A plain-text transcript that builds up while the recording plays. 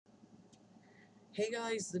Hey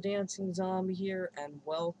guys, the Dancing Zombie here, and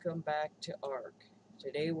welcome back to ARK.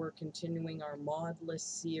 Today we're continuing our modless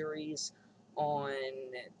series on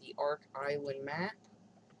the ARK Island map,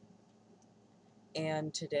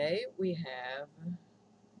 and today we have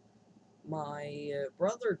my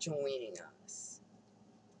brother joining us.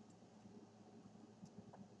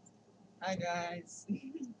 Hi guys.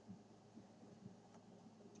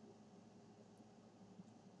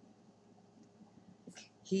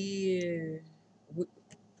 He...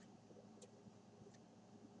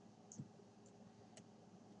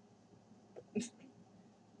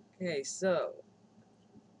 Okay, so...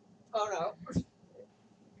 Oh no.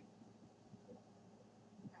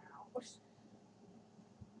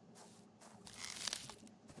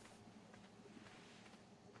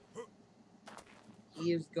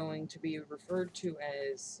 He is going to be referred to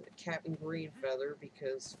as Captain Greenfeather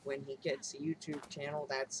because when he gets a YouTube channel,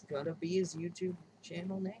 that's gonna be his YouTube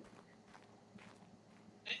channel name.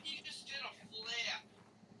 And you just did a flip.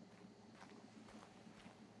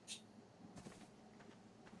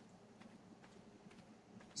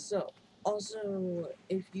 So, also,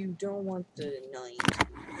 if you don't want the night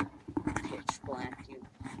pitch black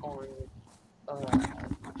on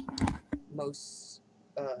most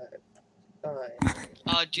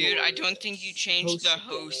Dude, I your don't think you changed the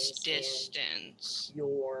host games distance. and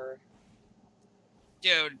your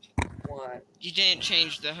Dude, what? you didn't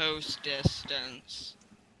change the host distance.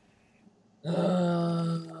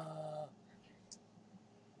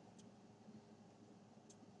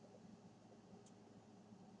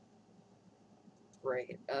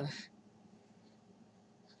 Great.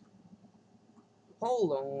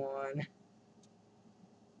 Hold on.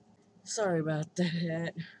 Sorry about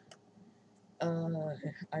that.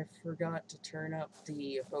 I forgot to turn up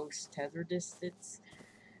the host tether distance,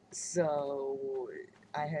 so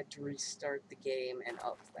I had to restart the game and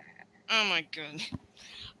up that. Oh my god.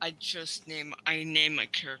 I named my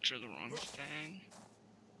character the wrong thing.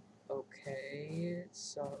 Okay,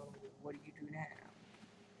 so what do you do now?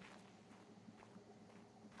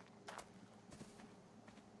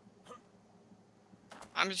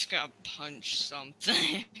 I'm just gonna punch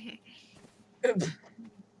something.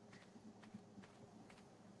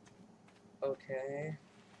 Okay.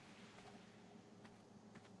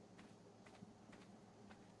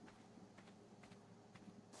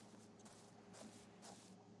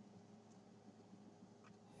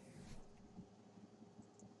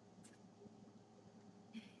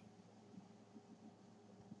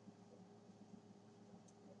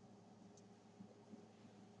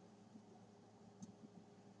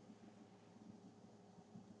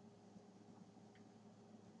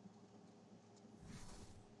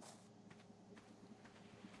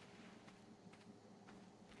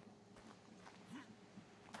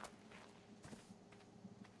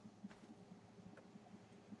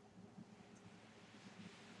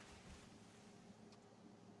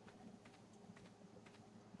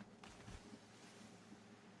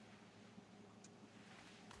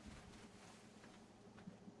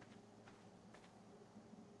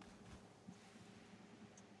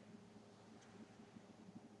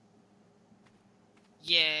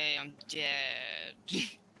 Yay, I'm dead.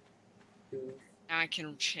 Oof. Now I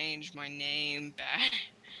can change my name back.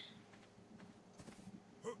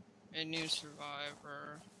 A new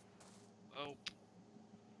survivor. Hope.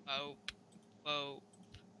 Hope. Hope.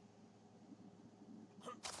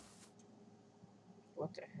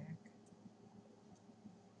 What the heck?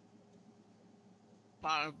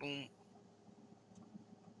 Bada boom.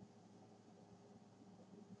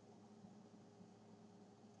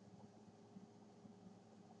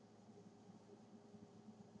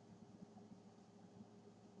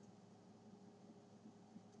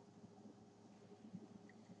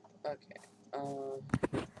 Okay.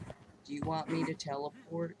 Do you want me to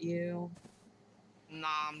teleport you? Nah,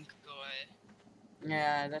 I'm good.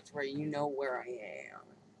 Yeah, that's right. You know where I am.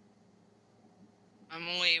 I'm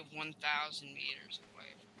only 1,000 meters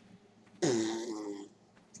away.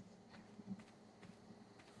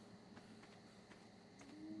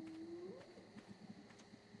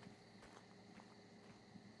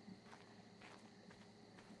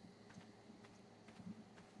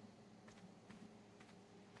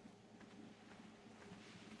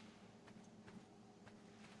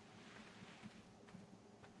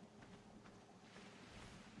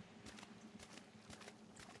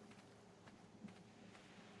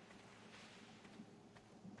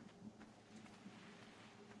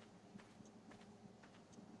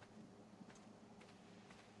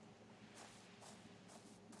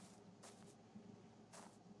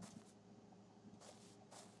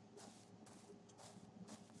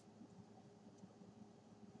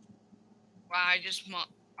 Well, I just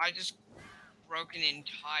broke an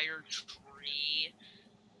entire tree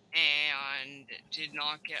and did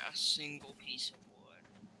not get a single piece of wood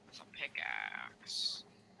with a pickaxe.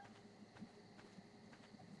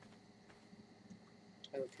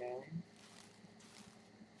 Okay.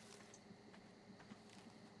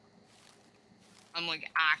 I'm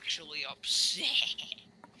like actually upset.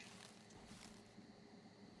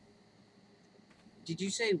 Did you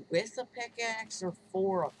say with a pickaxe or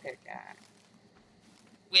for a pickaxe?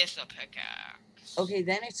 With a pickaxe. Okay,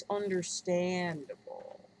 then it's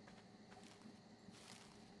understandable.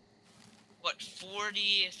 But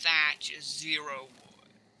 40 thatch is 0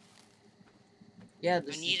 wood. Yeah, I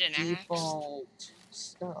this need is an axe. default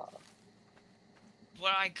stuff.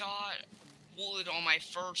 But I got wood on my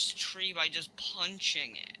first tree by just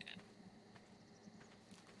punching it.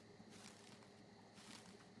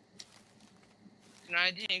 And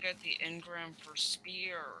I didn't get the engram for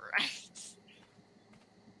spear.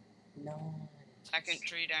 No. Second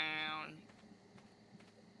tree down.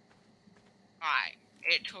 Alright.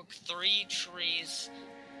 It took 3 trees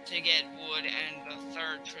to get wood, and the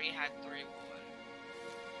third tree had 3 wood.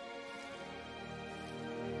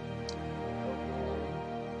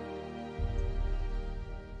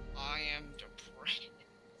 I am depressed.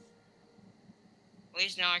 At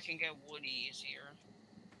least now I can get wood easier.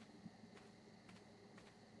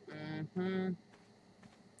 Mm-hmm.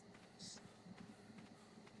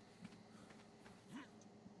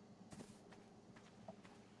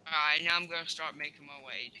 Alright, now I'm gonna start making my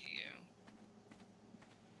way to you.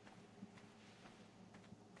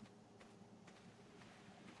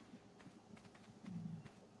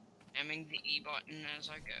 Spamming the E button as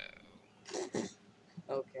I go.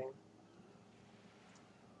 Okay.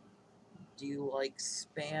 Do you like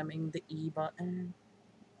spamming the E button?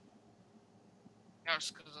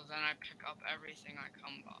 Yes, because then I pick up everything I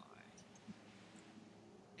come by.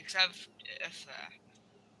 Except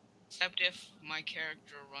if my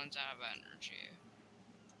character runs out of energy.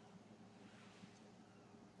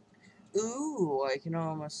 Ooh, I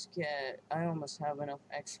almost have enough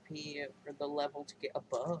XP for the level to get a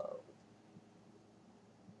bow.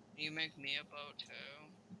 You make me a bow too.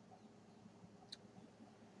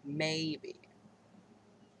 Maybe.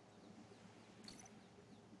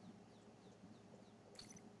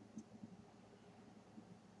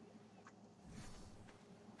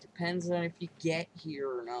 Depends on if you get here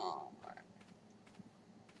or not.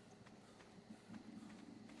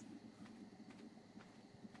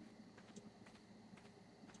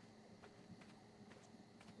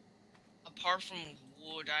 Apart from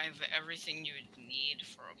wood, I have everything you would need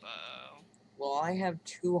for a bow. Well, I have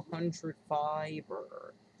 200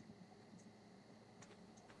 fiber.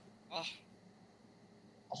 Oh,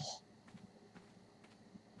 Oh.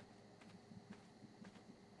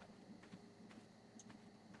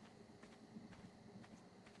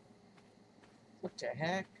 What the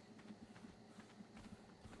heck?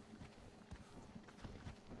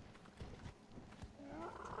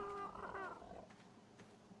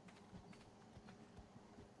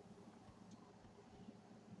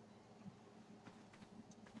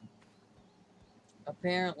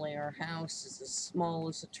 Apparently our house is as small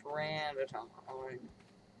as a pteranodon.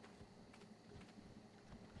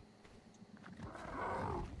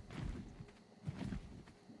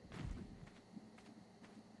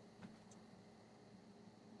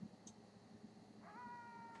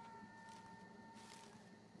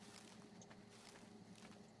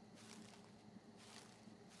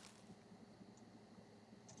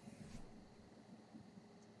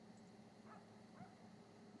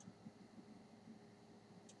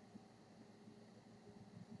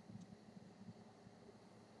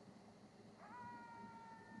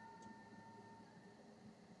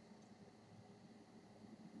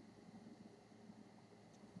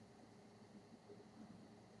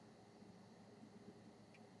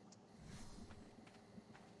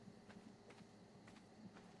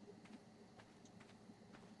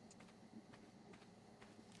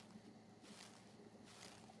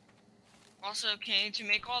 also, to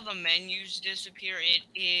make all the menus disappear, it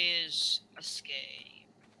is escape.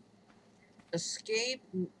 Escape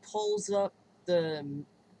pulls up the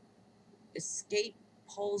escape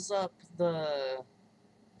pulls up the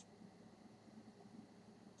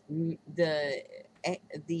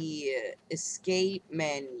escape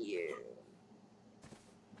menu.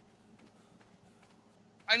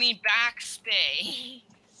 I mean backspace.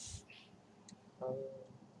 Oh.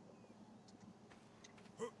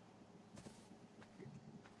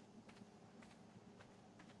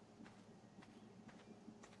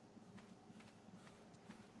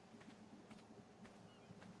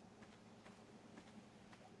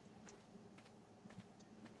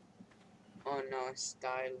 Oh no,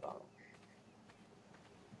 Stylo.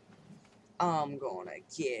 I'm gonna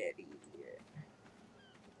get it.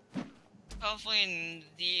 Hopefully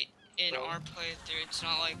in Bro. our playthrough, it's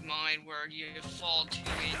not like mine where you fall 2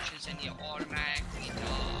 inches and you automatically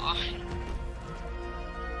die.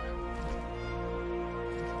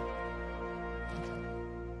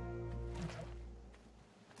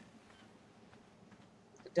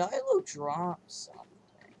 The Dilo dropped something.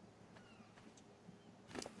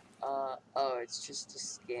 Oh, it's just a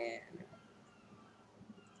skin.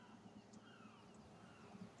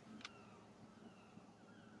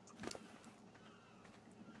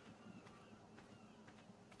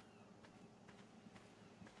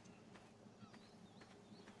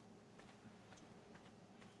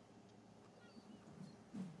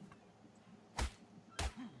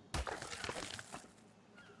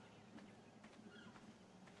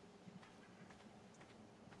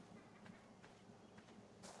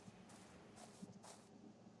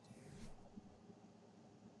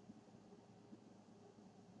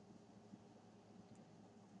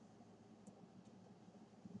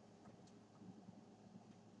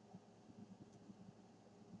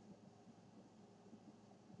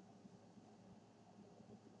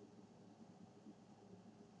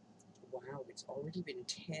 Wow, it's already been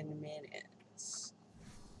 10 minutes.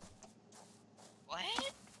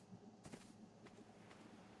 What?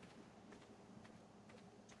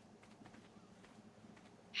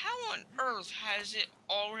 How on earth has it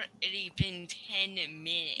already been 10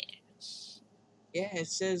 minutes? Yeah, it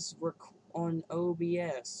says on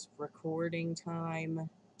OBS, recording time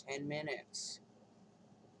 10 minutes.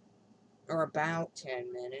 Or about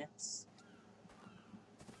 10 minutes.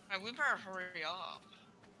 Alright, we better hurry up.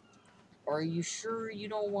 Are you sure you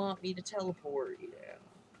don't want me to teleport you?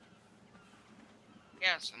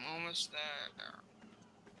 Yes, I'm almost there.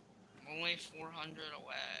 I'm only 400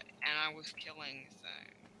 away, and I was killing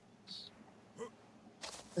things.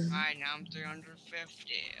 Alright, now I'm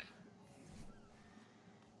 350.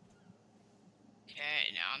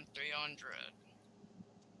 Okay, now I'm 300.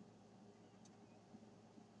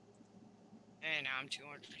 Okay, now I'm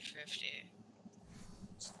 250.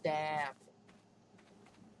 Staff.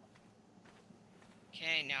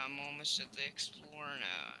 Okay, now I'm almost at the Explorer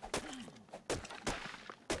node.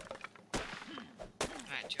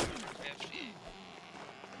 I'm at 250.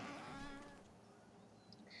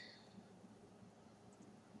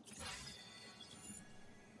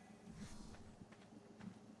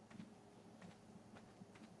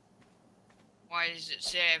 Why does it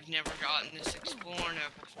say I've never gotten this Explorer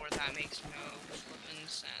node before? That makes no flippin'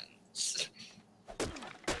 sense.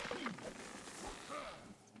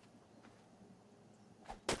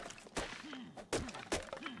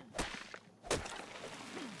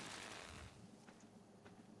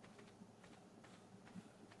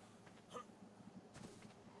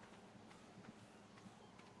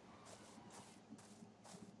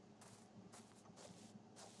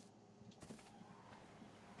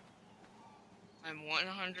 I'm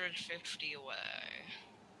 150 away.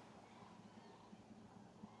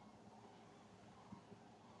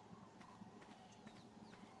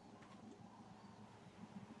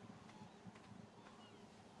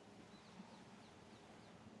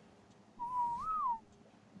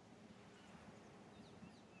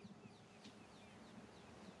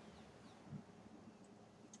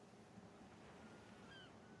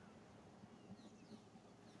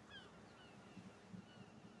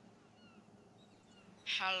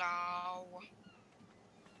 Hello.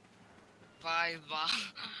 Bye bye.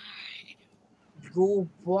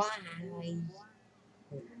 Goodbye.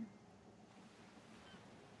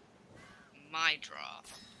 My drop.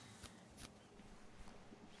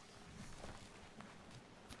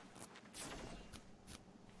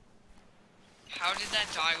 How did that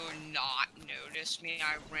Daigo not notice me?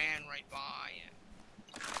 I ran right by him.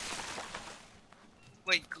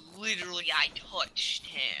 Like, literally, I touched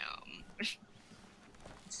him.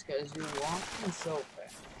 It's because you're walking so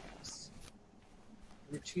fast.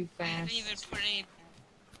 You're too I fast.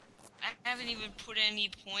 haven't even put any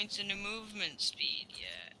points into movement speed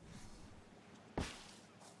yet.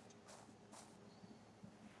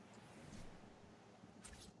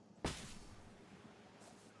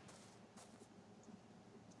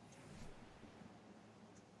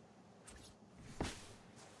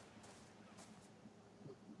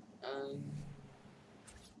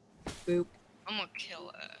 Boop. I'm gonna kill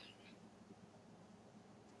it.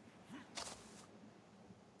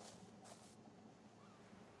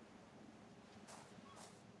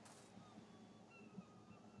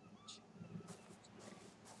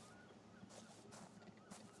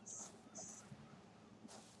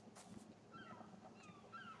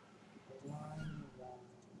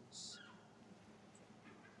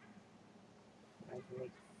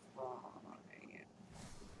 Make 5.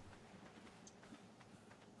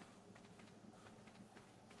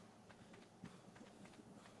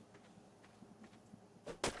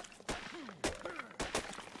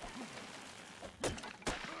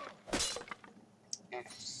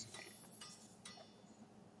 Excellent.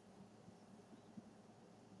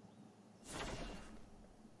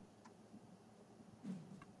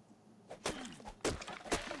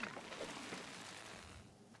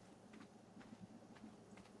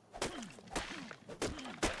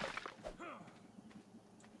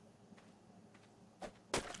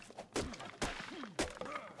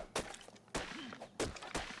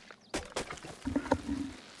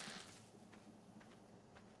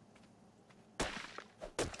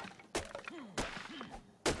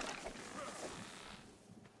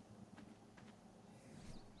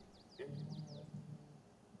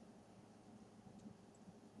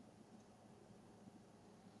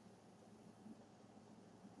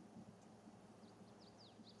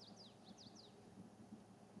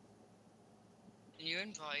 Can you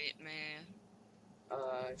invite me?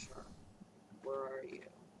 Sure. Where are you?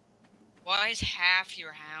 Why is half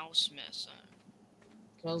your house missing?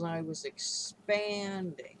 Because I was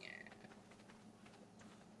expanding it.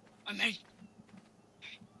 I mean,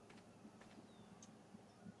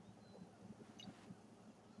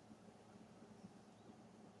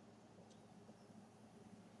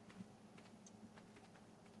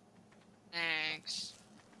 thanks.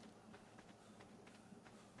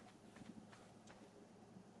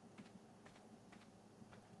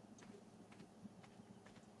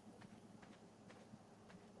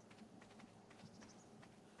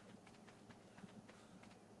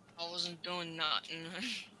 I wasn't doing nothing.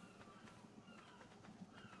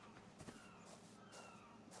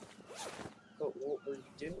 But what were you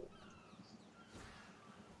doing?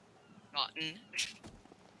 Nothing.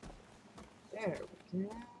 There we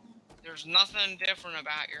go. There's nothing different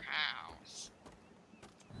about your house.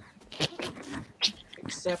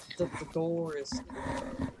 Except that the door is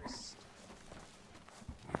closed.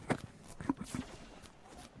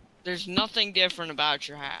 There's nothing different about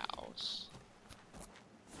your house.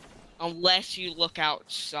 Unless you look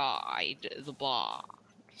outside the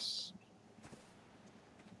box.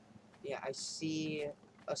 Yeah, I see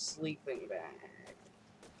a sleeping bag.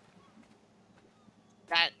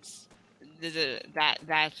 That's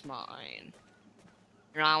mine.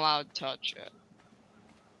 You're not allowed to touch it.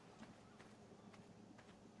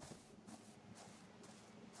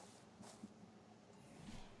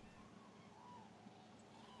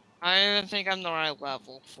 I don't even think I'm the right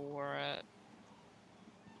level for it.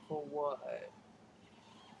 For what?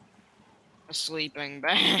 A sleeping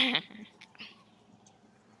bag.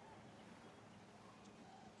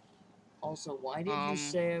 Also, why did you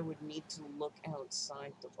say I would need to look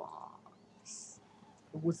outside the box?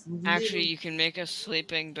 It was Actually, literally... you can make a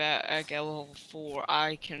sleeping bag at level 4.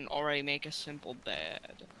 I can already make a simple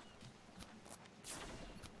bed.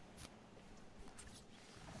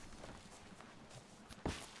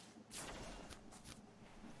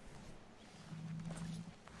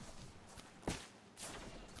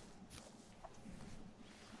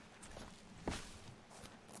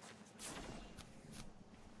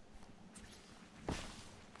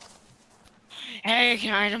 Hey,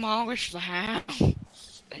 can I demolish the house?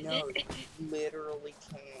 No, you literally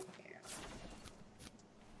can't.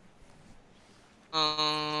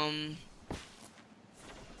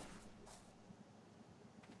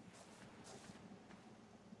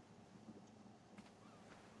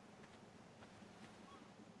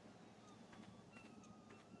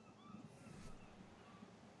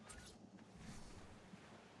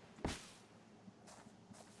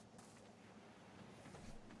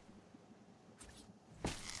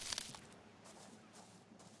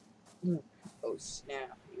 Oh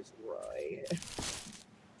snap, he's right.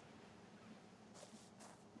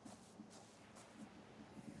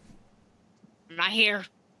 I'm not here.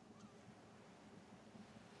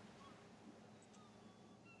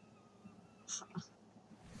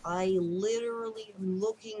 I literally am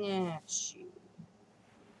looking at you.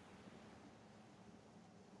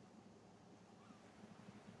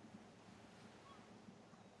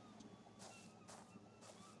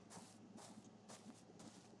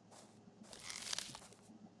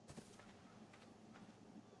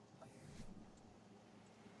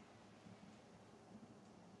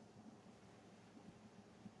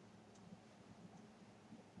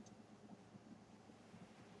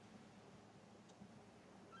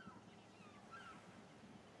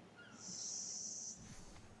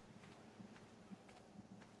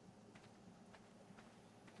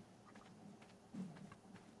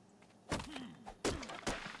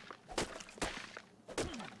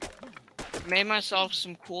 made myself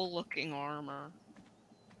some cool looking armor.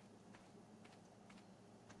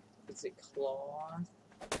 Is it cloth?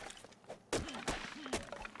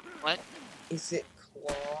 What? Is it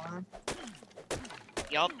cloth?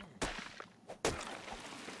 Yup.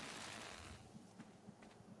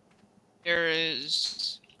 There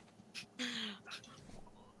is...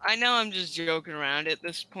 I know I'm just joking around at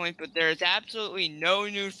this point, but there's absolutely no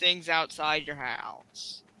new things outside your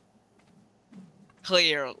house.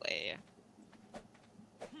 Clearly.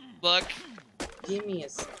 Look, Give me a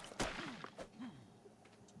sec.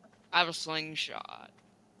 I have a slingshot.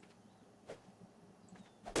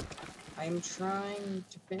 I'm trying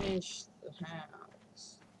to finish the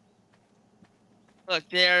house. Look,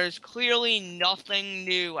 there's clearly nothing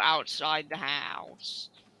new outside the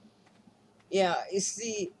house. Yeah, you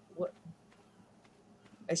see what?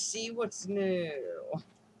 I see what's new.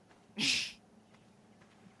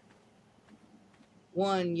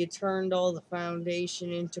 One, you turned all the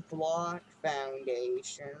foundation into block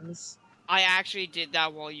foundations. I actually did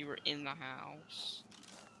that while you were in the house.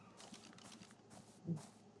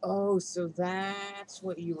 Oh, so that's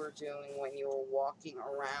what you were doing when you were walking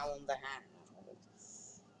around the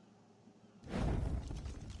house.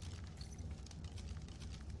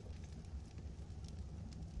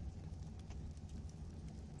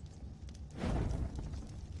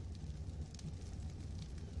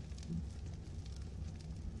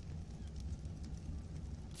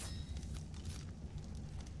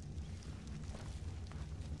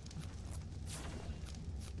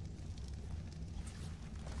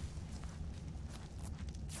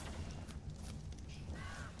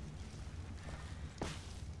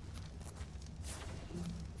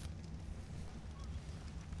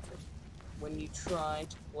 When you try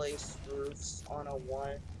to place roofs on a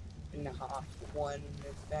one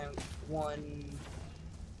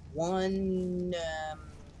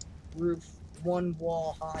roof, one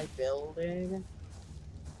wall high building.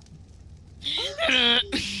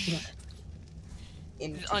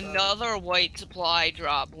 Another white supply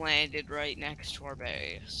drop landed right next to our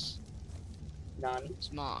base. None.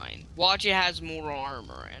 It's mine. Watch, it has more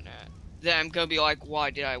armor in it. Then I'm gonna be like, why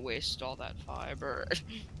did I waste all that fiber?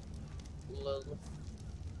 Lol.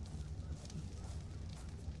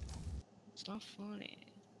 It's not funny.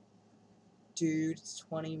 Dude, it's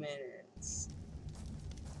 20 minutes.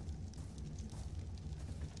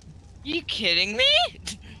 You kidding me?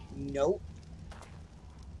 Nope.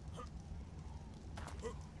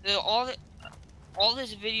 All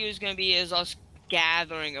this video is gonna be is us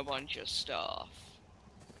gathering a bunch of stuff.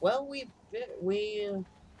 Well,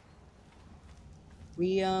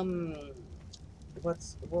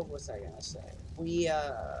 what was I gonna say? We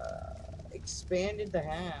expanded the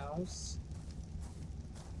house.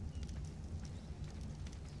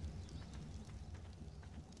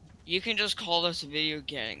 You can just call this video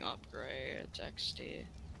getting upgrades, XD.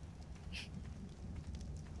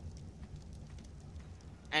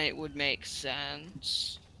 And it would make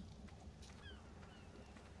sense.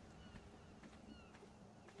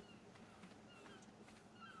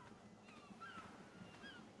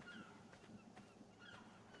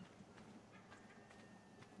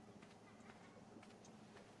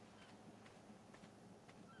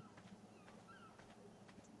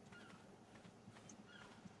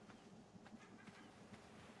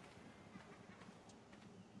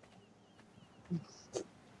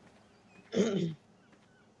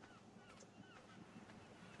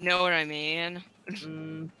 Know what I mean?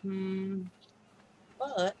 Mm-hmm.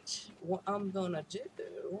 But what I'm gonna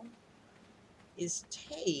do is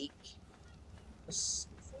take a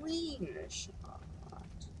screenshot.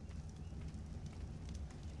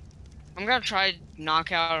 I'm gonna try to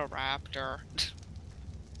knock out a raptor.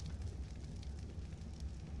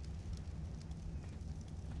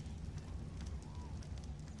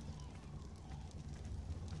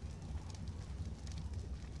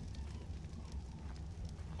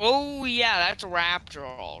 Oh yeah, that's a raptor,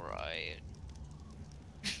 alright.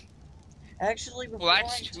 Actually, Well,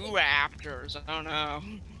 that's two raptors. I don't know.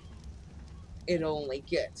 it only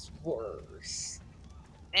gets worse.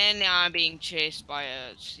 And now I'm being chased by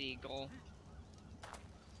a seagull.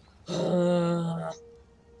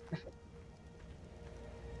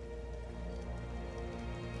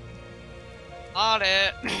 Got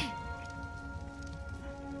it.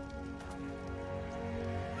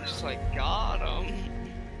 Just like got him.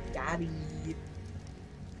 Got him.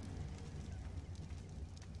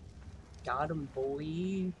 Got him,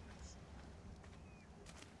 boy.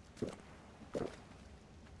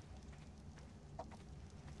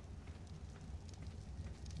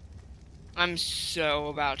 I'm so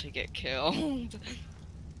about to get killed.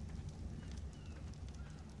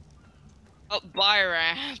 Bye,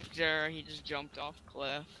 Raptor. He just jumped off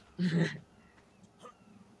cliff.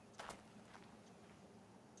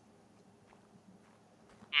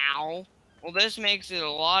 Ow. Well, this makes it a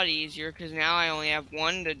lot easier because now I only have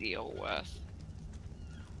one to deal with.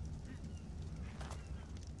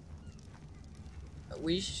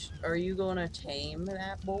 Are you gonna tame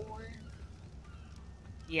that boy?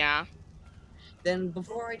 Yeah. Then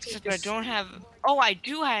before I take Except a I don't have... Oh, I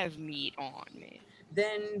do have meat on me.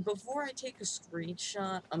 then before I take a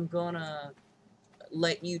screenshot, I'm gonna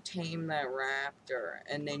let you tame that raptor,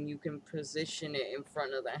 and then you can position it in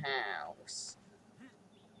front of the house.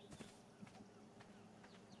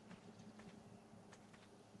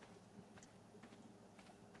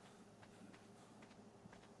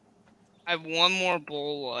 I have one more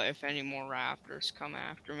bola if any more raptors come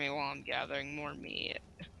after me while I'm gathering more meat.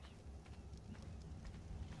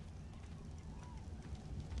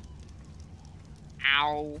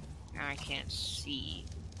 Ow. Now I can't see.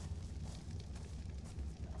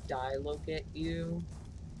 Look at you.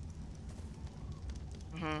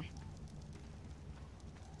 Uh-huh.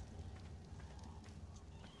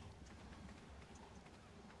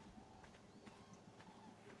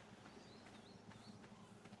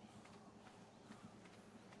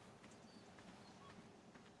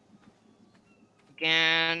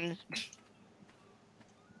 Again.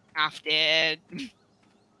 Half dead.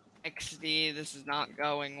 XD, this is not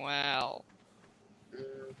going well.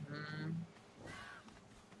 Mm-hmm.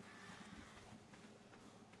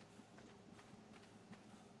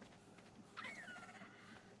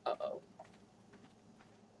 Uh-oh.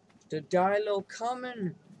 The Dilo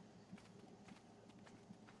coming!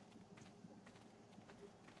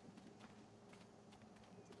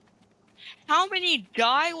 How many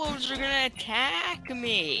Dilos are gonna attack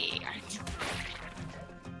me?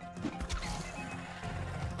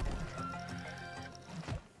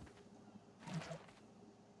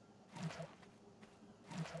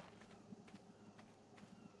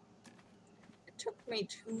 It took me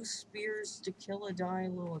 2 spears to kill a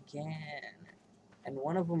Dilo again. And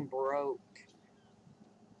one of them broke.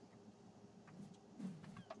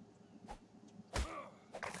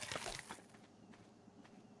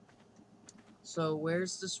 So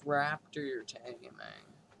where's this raptor you're taming?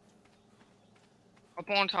 Up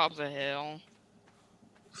on top of the hill.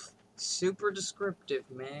 Super descriptive,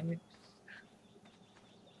 man.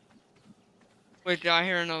 Wait, did I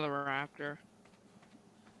hear another raptor?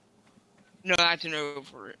 No, that's an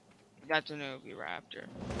over. That's an Oviraptor.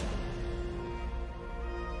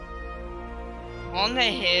 On the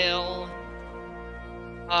hill,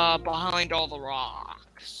 behind all the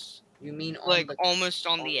rocks. You mean on Like, the almost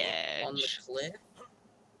on the edge. On the cliff?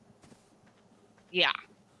 Yeah.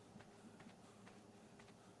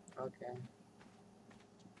 Okay.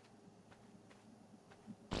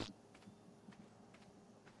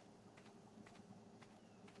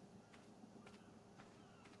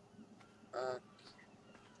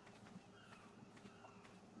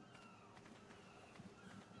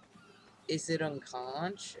 Is it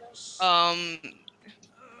unconscious? Hold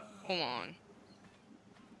on.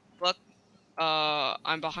 Look,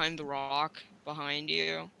 I'm behind the rock behind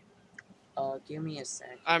you. Give me a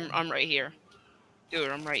second. I'm right here. Dude,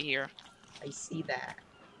 I'm right here. I see that.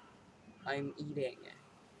 I'm eating.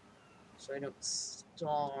 So I don't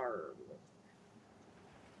starve.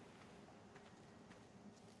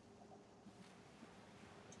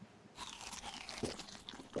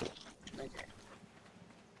 Okay.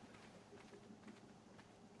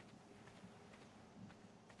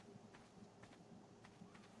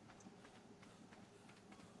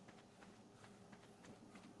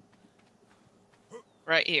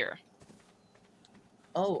 Right here.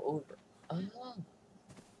 Oh, over. Oh.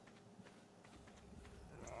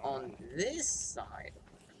 On this side of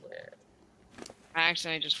the cliff.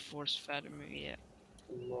 Actually, I just force-fed him it.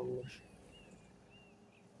 Lol.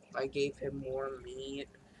 I gave him more meat.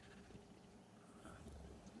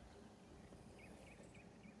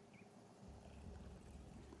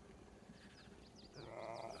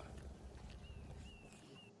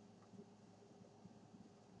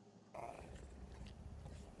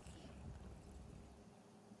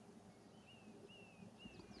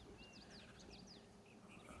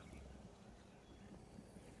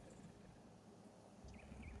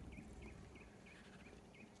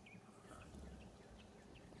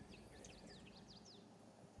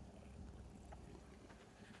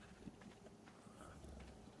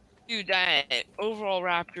 Dude, that overall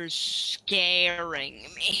raptor's scaring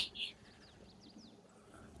me.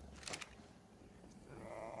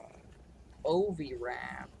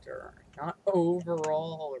 Oviraptor, not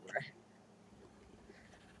overall raptor.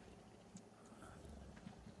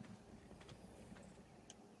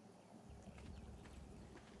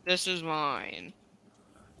 This is mine.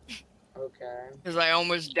 Okay. Because I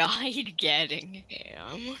almost died getting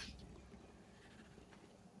him.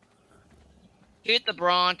 Shoot the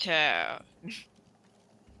Bronto.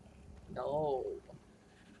 No.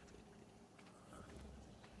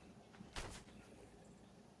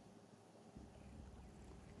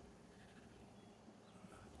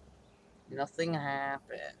 Nothing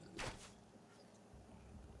happened.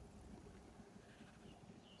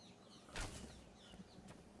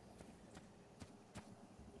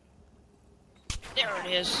 There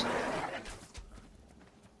it is.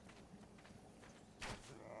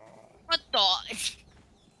 What the?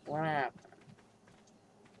 What happened?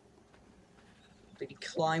 Did he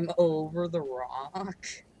climb over the rock?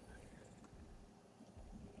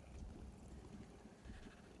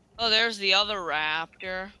 Oh, there's the other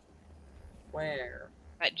raptor Where?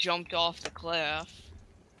 that jumped off the cliff.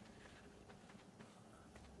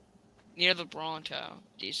 Near the Bronto.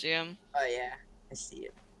 Do you see him? Oh yeah, I see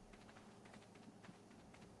it.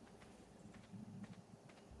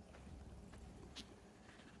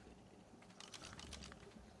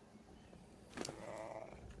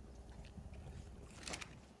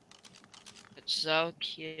 It's so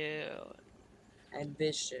cute. And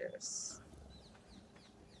vicious.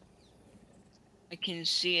 I can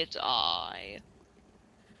see its eye.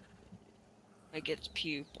 Like its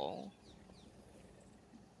pupil.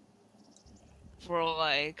 For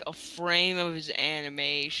like a frame of his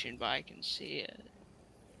animation, but I can see it.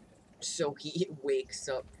 So he wakes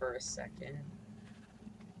up for a second.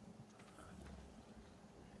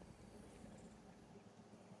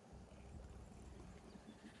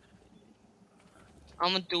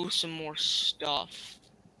 I'm gonna do some more stuff.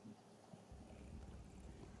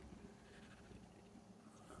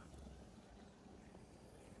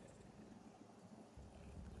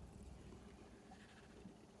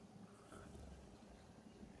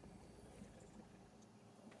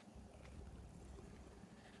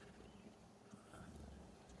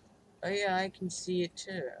 Oh yeah, I can see it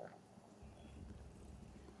too.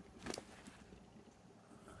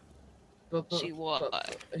 See what?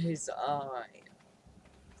 But his eye.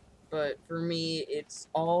 But for me, it's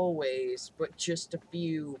always but just a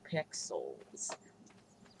few pixels.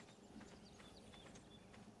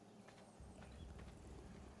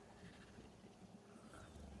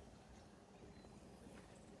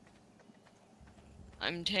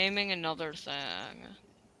 I'm taming another thing.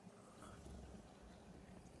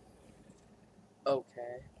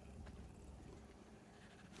 Okay.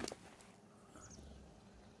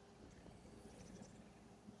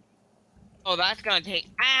 Oh, that's gonna take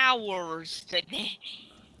hours to He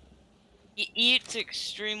eats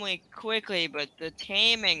extremely quickly, but the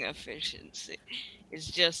taming efficiency is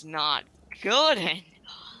just not good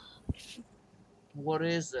enough. What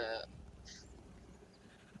is it?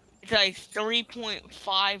 It's like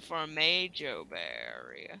 3.5 for a Majo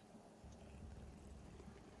berry.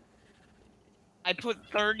 I put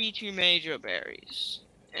 32 Majo berries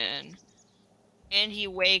in, and he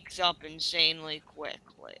wakes up insanely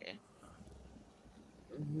quickly.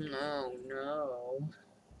 No, no.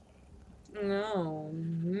 No,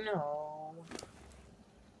 no.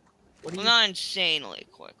 What are Well, you not insanely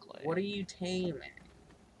quickly. What are you taming?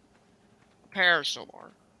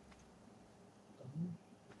 Parasaur.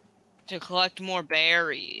 To collect more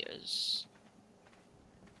berries.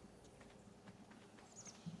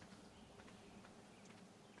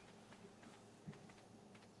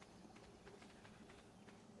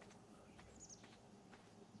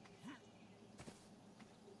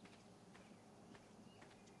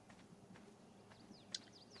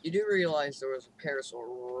 You do realize there was a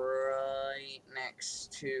parasaur right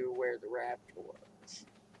next to where the raptor was.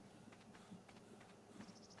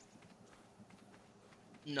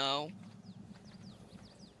 No.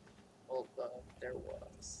 Well, there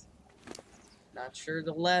was. Not sure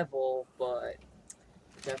the level, but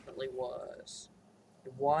definitely was.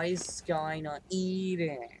 Why is Sky not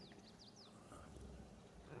eating?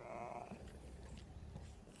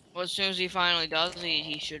 Well, as soon as he finally does eat,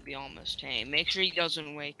 he should be almost tame. Make sure he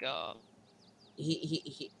doesn't wake up.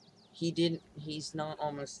 He didn't. He's not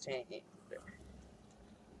almost tamed.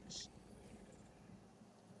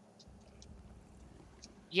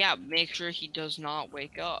 Yeah, make sure he does not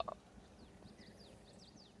wake up.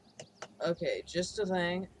 Okay, just a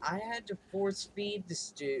thing. I had to force feed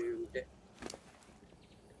this dude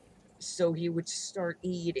so he would start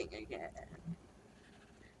eating again.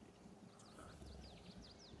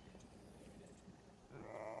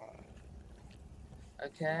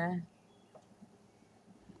 Okay?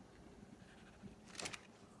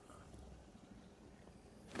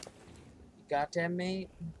 You got that, mate?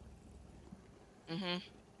 Mm-hmm.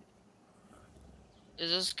 Is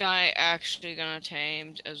this guy actually gonna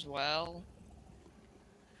tame as well?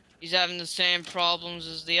 He's having the same problems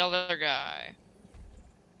as the other guy.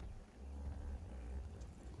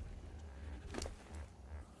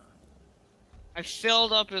 I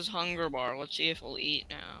filled up his hunger bar. Let's see if he'll eat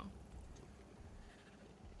now.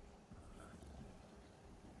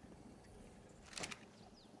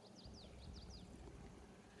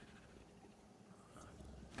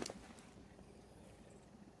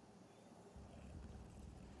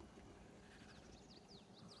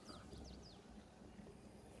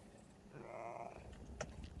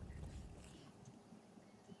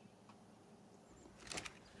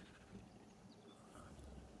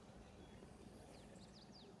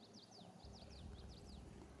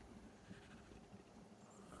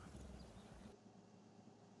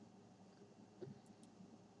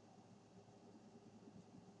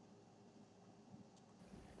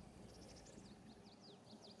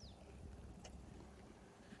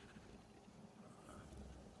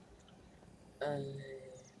 Uh,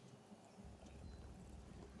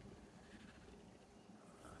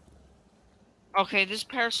 Okay, this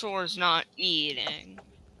parasaur is not eating.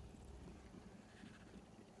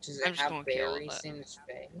 does I'm it just have gonna kill berries it. in its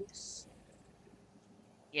face?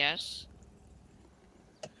 Yes.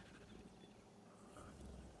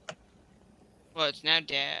 Well, it's now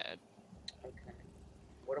dead. Okay.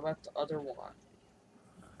 What about the other one?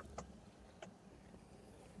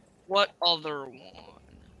 What other one?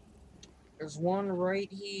 There's one right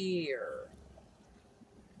here.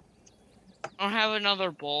 I don't have another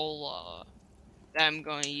bola that I'm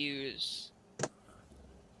going to use.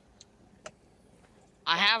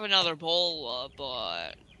 I have another bola,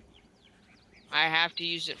 but I have to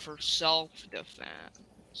use it for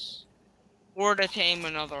self-defense. Or to tame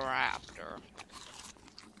another raptor.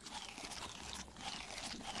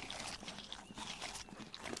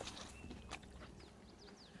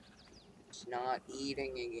 It's not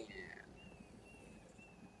eating again.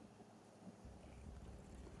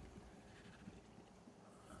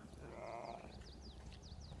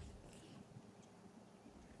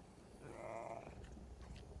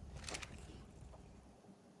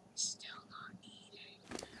 Still not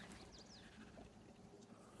eating.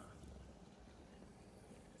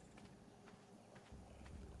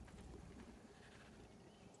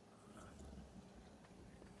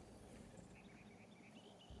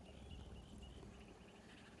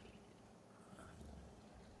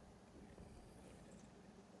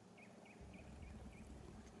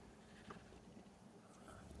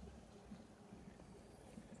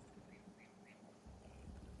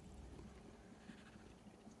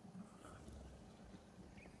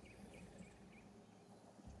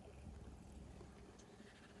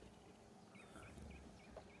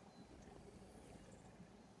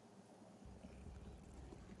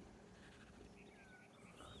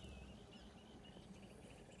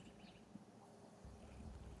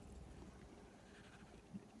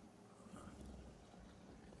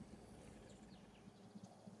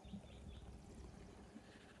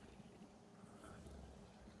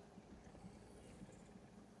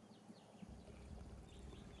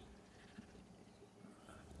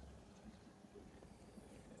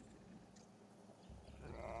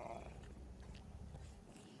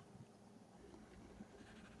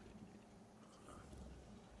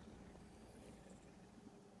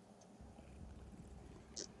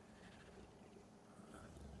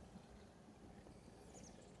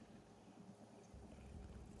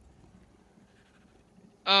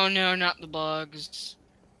 Oh no, not the bugs.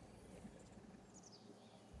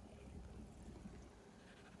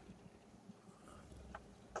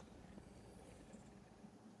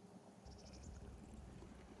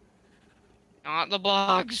 Not the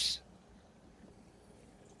bugs.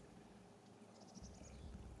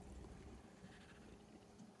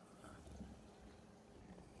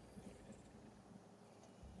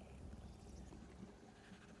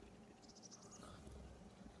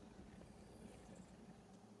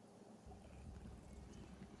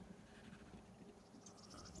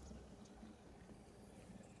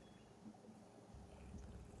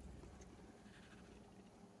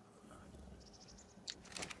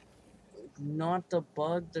 Not the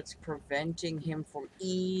bug that's preventing him from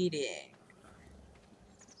eating.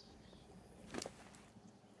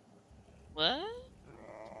 What?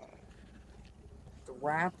 The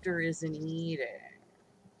raptor isn't eating.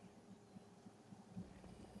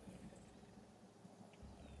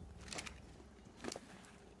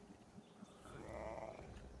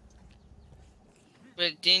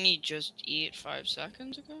 But didn't he just eat 5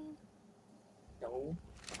 seconds ago? No.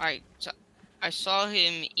 I saw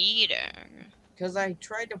him eating. Because I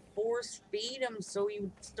tried to force feed him so he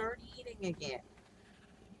would start eating again.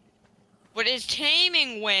 But his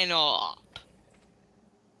taming went up.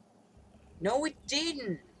 No, it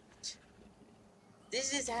didn't.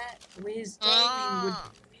 This is how his taming would.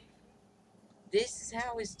 This is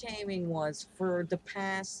how his taming was for the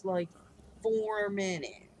past, like, 4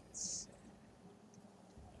 minutes.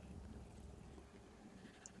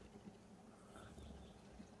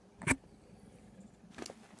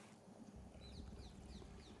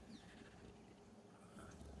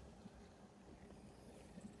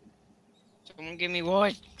 Someone give me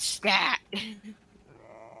what stat?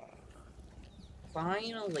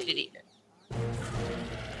 Finally.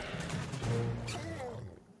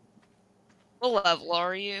 What level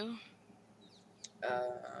are you?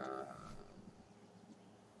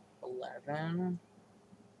 11.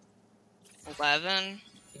 11?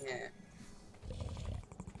 Yeah.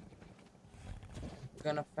 I'm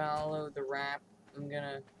gonna follow the I'm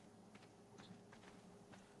gonna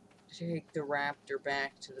take the Raptor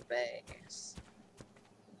back to the base.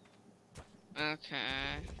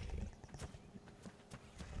 Okay.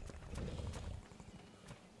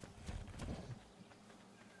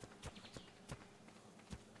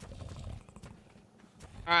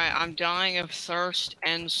 Alright, I'm dying of thirst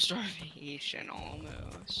and starvation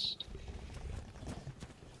almost.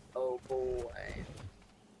 Oh boy.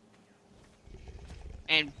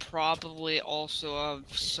 And probably also of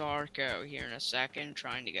Sarko here in a second,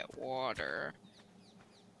 trying to get water.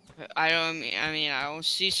 But I don't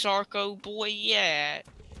see Sarko boy yet.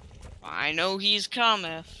 I know he's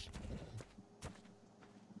cometh.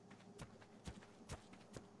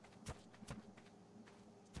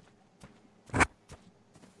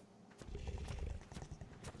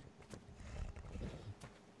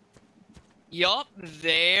 Yup,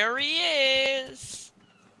 there he is.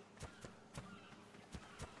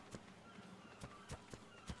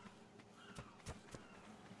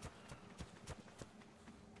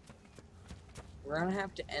 We're gonna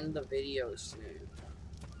have to end the video soon.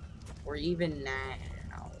 Or even now.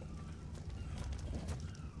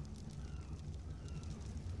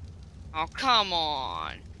 Oh, come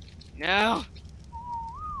on. No.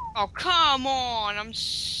 Oh, come on. I'm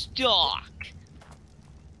stuck.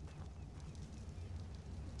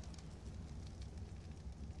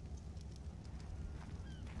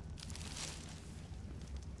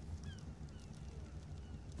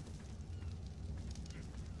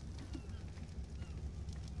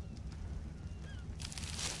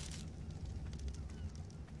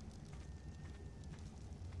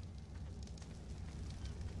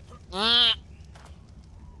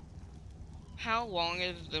 How long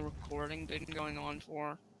has the recording been going on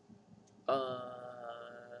for?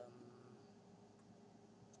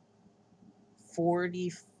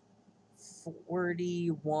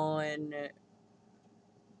 41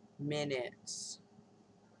 minutes.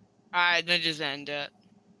 Alright, then just end it.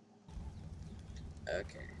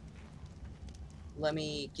 Okay. Let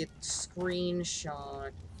me get the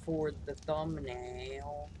screenshot for the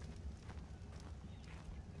thumbnail.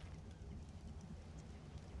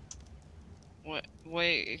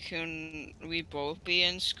 Wait, can we both be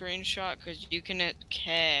in screenshot? Because you can hit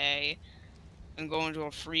K and go into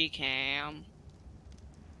a free cam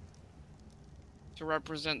to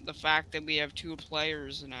represent the fact that we have 2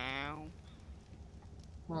 players now.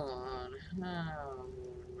 Hold on.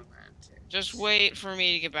 Just wait for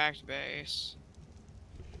me to get back to base.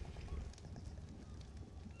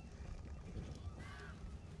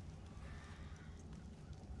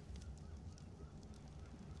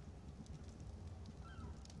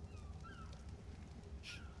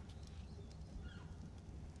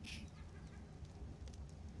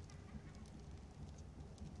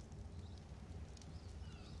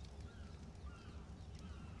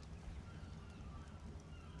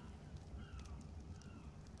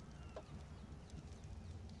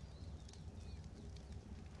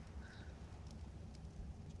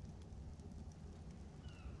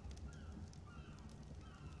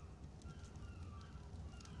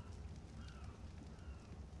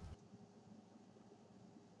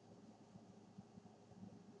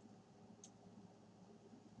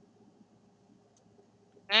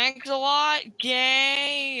 Thanks a lot,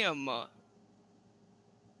 game!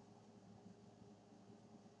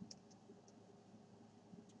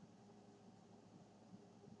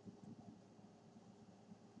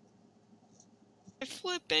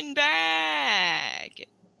 Flipping bag!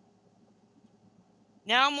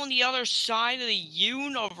 Now I'm on the other side of the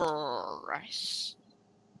universe.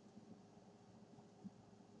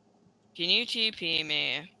 Can you TP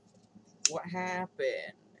me? What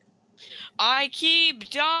happened? I keep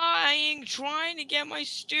dying trying to get my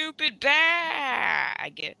stupid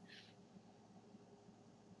bag.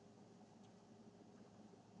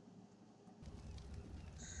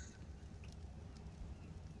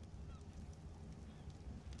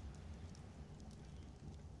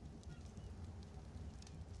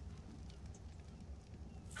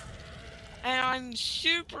 I'm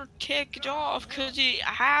super ticked off because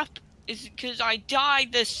I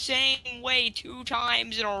died the same way 2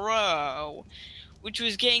 times in a row, which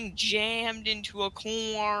was getting jammed into a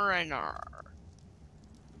corner.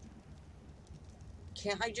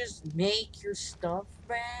 Can't I just make your stuff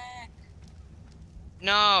back?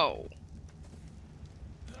 No.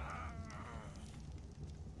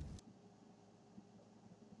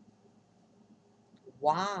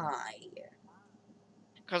 Why?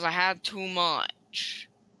 Because I had too much.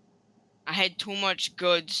 I had too much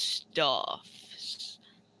good stuff.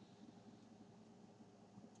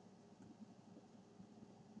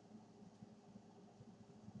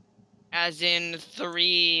 As in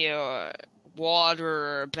 3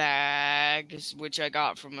 water bags, which I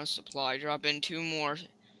got from a supply drop, and 2 more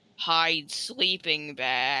hide sleeping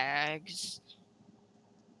bags.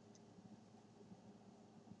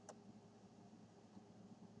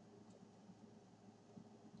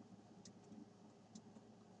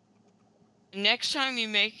 Next time we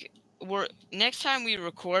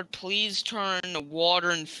record, please turn the water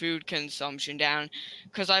and food consumption down,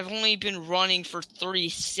 because I've only been running for 3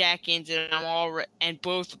 seconds and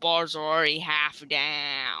both bars are already half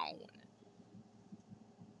down.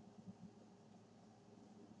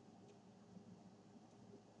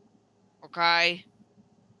 Okay?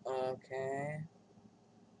 Okay.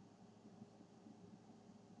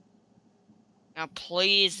 Now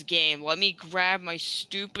please, game, let me grab my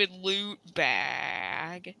stupid loot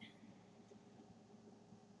bag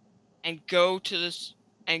and go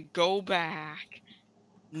back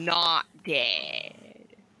not dead.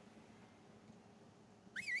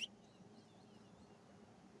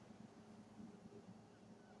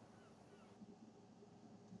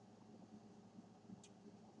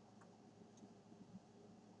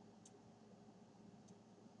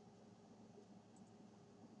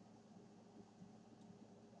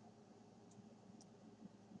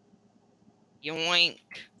 Yoink.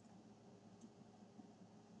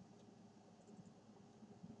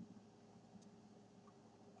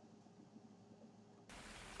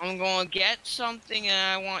 I'm gonna get something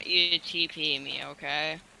and I want you to TP me,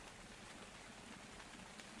 okay?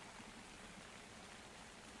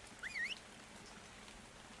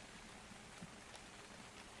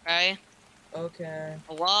 Okay? Okay.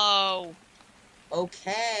 Hello?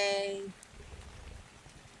 Okay.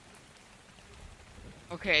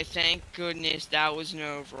 Okay, thank goodness that was an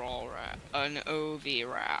OV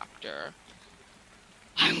Raptor.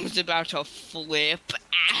 I was about to flip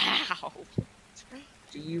out.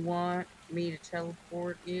 Do you want me to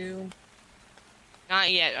teleport you?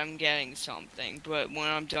 Not yet, I'm getting something, but when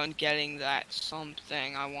I'm done getting that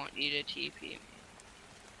something, I want you to TP me.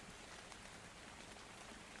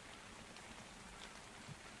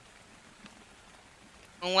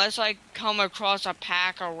 Unless I come across a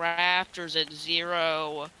pack of raptors at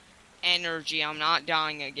 0 energy, I'm not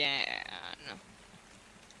dying again.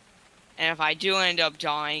 And if I do end up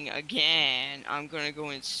dying again, I'm gonna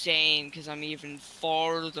go insane because I'm even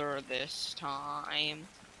farther this time.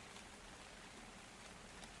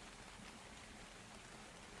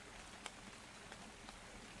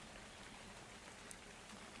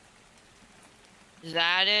 Is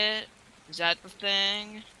that it? Is that the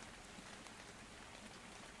thing?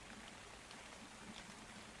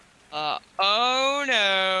 Oh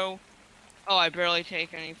no! Oh, I barely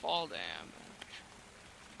take any fall damage.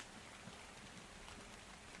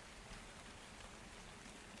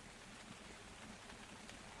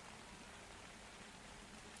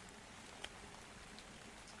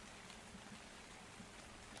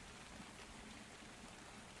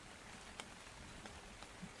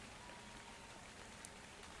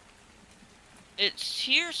 It's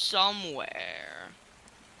here somewhere.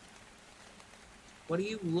 What are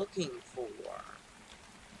you looking for?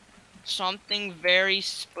 Something very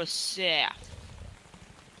specific.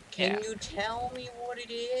 Can you tell me what it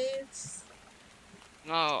is?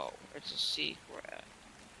 No, it's a secret.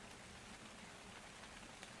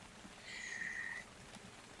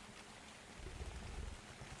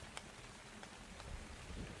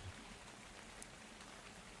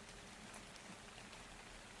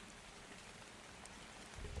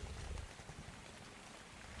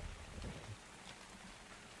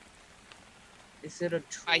 Is it a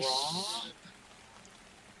draw?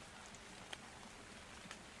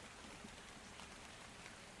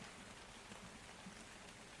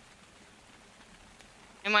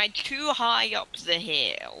 Am I too high up the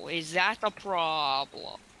hill? Is that the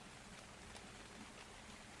problem?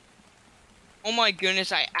 Oh my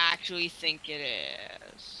goodness, I actually think it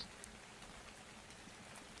is.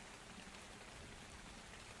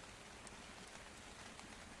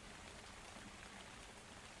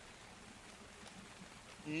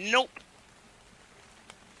 Nope.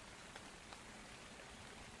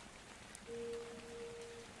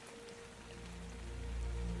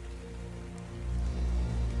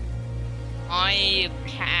 I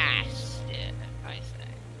passed it, I think.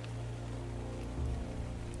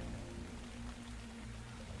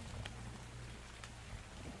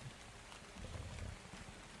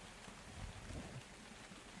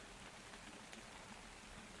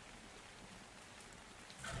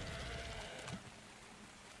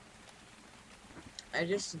 I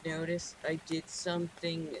just noticed I did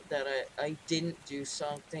something that I didn't do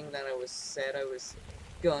something that I said I was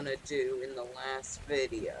gonna do in the last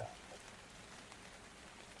video.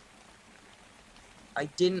 I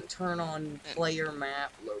didn't turn on player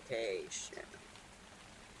map location.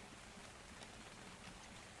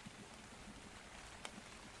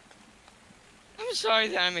 I'm sorry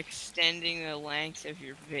that I'm extending the length of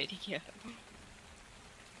your video.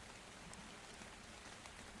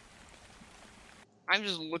 I'm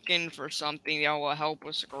just looking for something that will help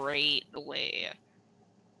us greatly.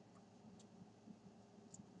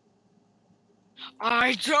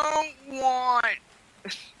 I don't want.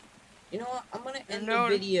 You know what? I'm gonna end the No.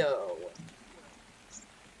 video.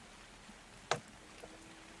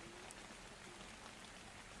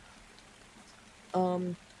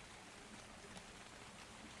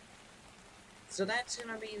 So that's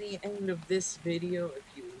gonna be the end of this video. If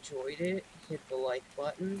you enjoyed it, hit the like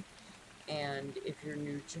button. And if you're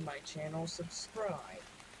new to my channel, subscribe.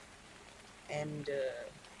 And,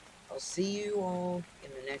 I'll see you all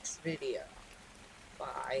in the next video.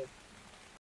 Bye.